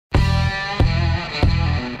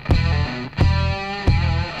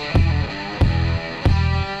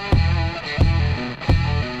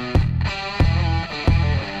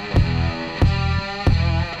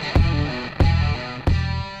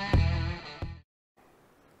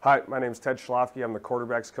Hi, my name is Ted Schlafke. I'm the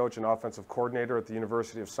quarterbacks coach and offensive coordinator at the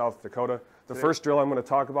University of South Dakota. The first drill I'm going to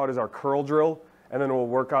talk about is our curl drill, and then we'll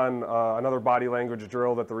work on another body language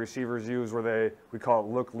drill that the receivers use where we call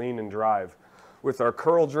it look, lean, and drive. With our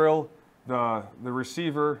curl drill, the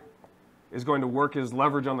receiver is going to work his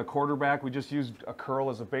leverage on the quarterback. We just used a curl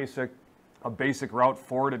as a basic route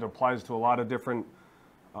for it. It applies to a lot of different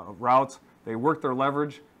routes. They work their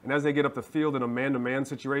leverage, and as they get up the field in a man-to-man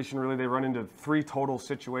situation, really they run into three total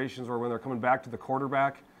situations where when they're coming back to the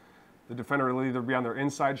quarterback, the defender will either be on their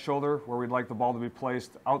inside shoulder, where we'd like the ball to be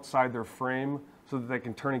placed outside their frame so that they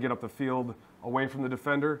can turn and get up the field away from the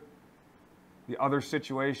defender. The other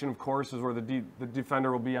situation, of course, is where the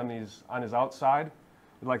defender will be on his outside.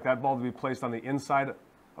 We'd like that ball to be placed on the inside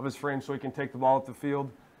of his frame so he can take the ball up the field.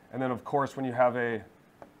 And then, of course, when you have an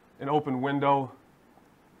open window,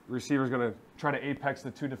 the receiver is going to try to apex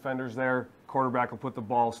the two defenders there. Quarterback will put the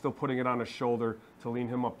ball, still putting it on his shoulder to lean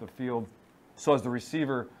him up the field. So as the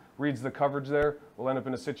receiver reads the coverage there, we'll end up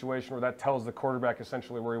in a situation where that tells the quarterback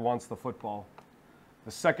essentially where he wants the football.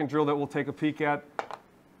 The second drill that we'll take a peek at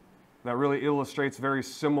that really illustrates very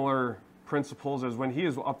similar principles is when he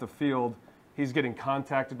is up the field, he's getting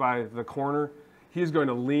contacted by the corner. He's going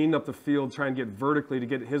to lean up the field, try and get vertically to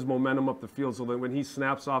get his momentum up the field so that when he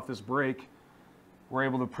snaps off this break, we're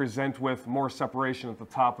able to present with more separation at the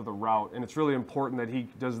top of the route. And it's really important that he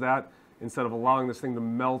does that instead of allowing this thing to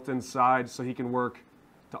melt inside so he can work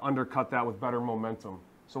to undercut that with better momentum.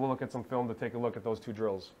 So we'll look at some film to take a look at those two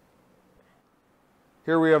drills.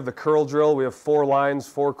 Here we have the curl drill. We have 4 lines,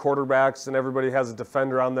 4 quarterbacks, and everybody has a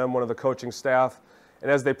defender on them, one of the coaching staff. And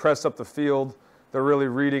as they press up the field, they're really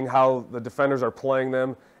reading how the defenders are playing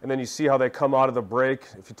them. And then you see how they come out of the break.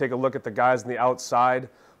 If you take a look at the guys on the outside,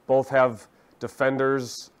 both have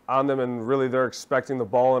defenders on them, and really they're expecting the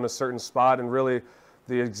ball in a certain spot. And really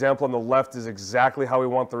the example on the left is exactly how we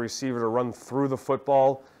want the receiver to run through the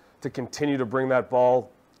football to continue to bring that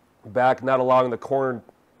ball back, not allowing the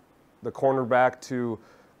cornerback to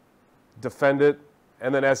defend it.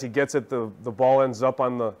 And then as he gets it, the ball ends up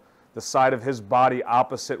on the side of his body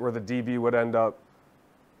opposite where the DB would end up.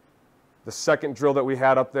 The second drill that we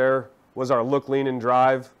had up there was our look, lean, and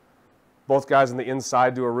drive. Both guys on the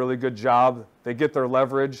inside do a really good job. They get their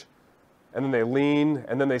leverage, and then they lean,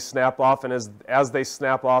 and then they snap off. And as they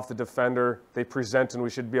snap off the defender, they present, and we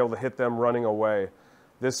should be able to hit them running away.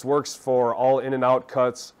 This works for all in and out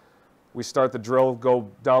cuts. We start the drill, go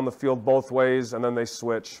down the field both ways, and then they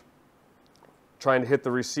switch, trying to hit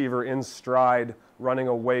the receiver in stride, running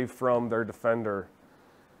away from their defender.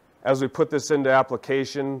 As we put this into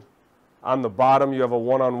application, on the bottom you have a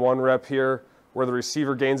one-on-one rep here where the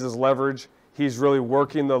receiver gains his leverage. He's really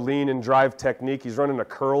working the lean and drive technique. He's running a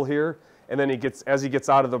curl here, and then as he gets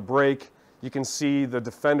out of the break, you can see the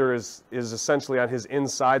defender is essentially on his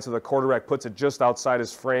inside, so the quarterback puts it just outside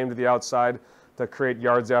his frame to the outside to create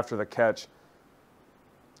yards after the catch.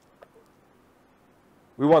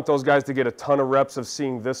 We want those guys to get a ton of reps of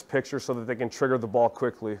seeing this picture so that they can trigger the ball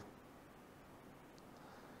quickly.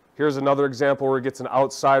 Here's another example where he gets an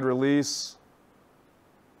outside release.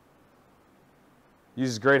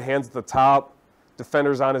 Uses great hands at the top.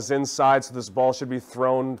 Defender's on his inside, so this ball should be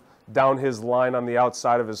thrown down his line on the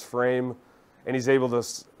outside of his frame. And he's able to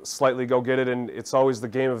slightly go get it, and it's always the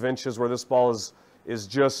game of inches where this ball is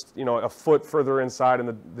just a foot further inside, and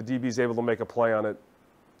the DB's able to make a play on it.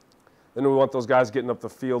 Then we want those guys getting up the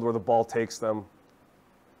field where the ball takes them.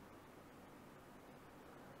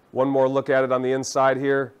 One more look at it on the inside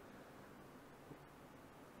here.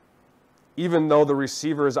 Even though the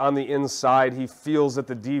receiver is on the inside, he feels that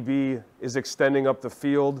the DB is extending up the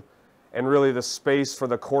field, and really the space for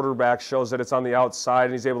the quarterback shows that it's on the outside,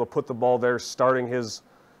 and he's able to put the ball there, starting his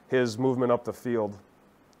movement up the field.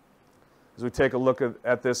 As we take a look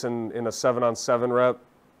at this in a 7-on-7 rep,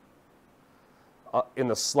 in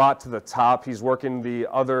the slot to the top, he's working the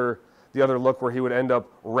other look where he would end up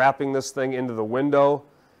wrapping this thing into the window,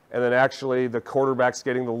 and then actually the quarterback's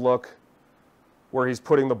getting the look where he's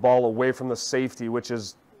putting the ball away from the safety, which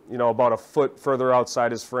is about a foot further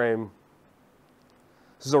outside his frame.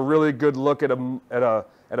 This is a really good look at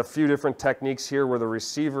a few different techniques here where the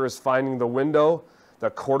receiver is finding the window, the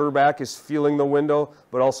quarterback is feeling the window,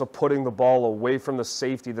 but also putting the ball away from the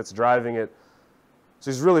safety that's driving it.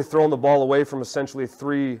 So he's really throwing the ball away from essentially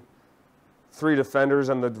three defenders,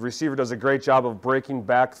 and the receiver does a great job of breaking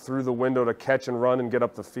back through the window to catch and run and get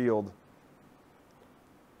up the field.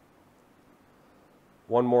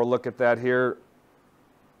 One more look at that here.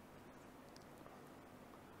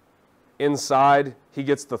 Inside, he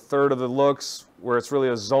gets the third of the looks where it's really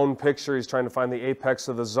a zone picture. He's trying to find the apex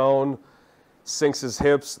of the zone. sinks his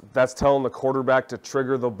hips. That's telling the quarterback to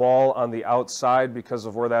trigger the ball on the outside because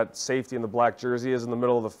of where that safety in the black jersey is in the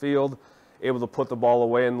middle of the field, able to put the ball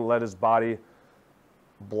away and let his body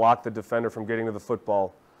block the defender from getting to the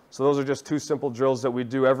football. So those are just two simple drills that we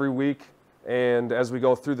do every week, and as we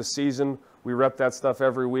go through the season, we rep that stuff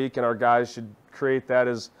every week, and our guys should create that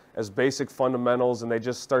as basic fundamentals, and they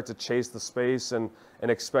just start to chase the space and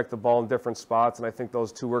expect the ball in different spots, and I think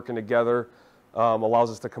those two working together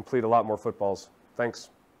allows us to complete a lot more footballs. Thanks.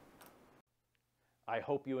 I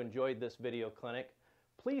hope you enjoyed this video clinic.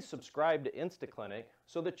 Please subscribe to InstaClinic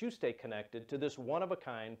so that you stay connected to this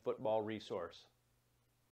one-of-a-kind football resource.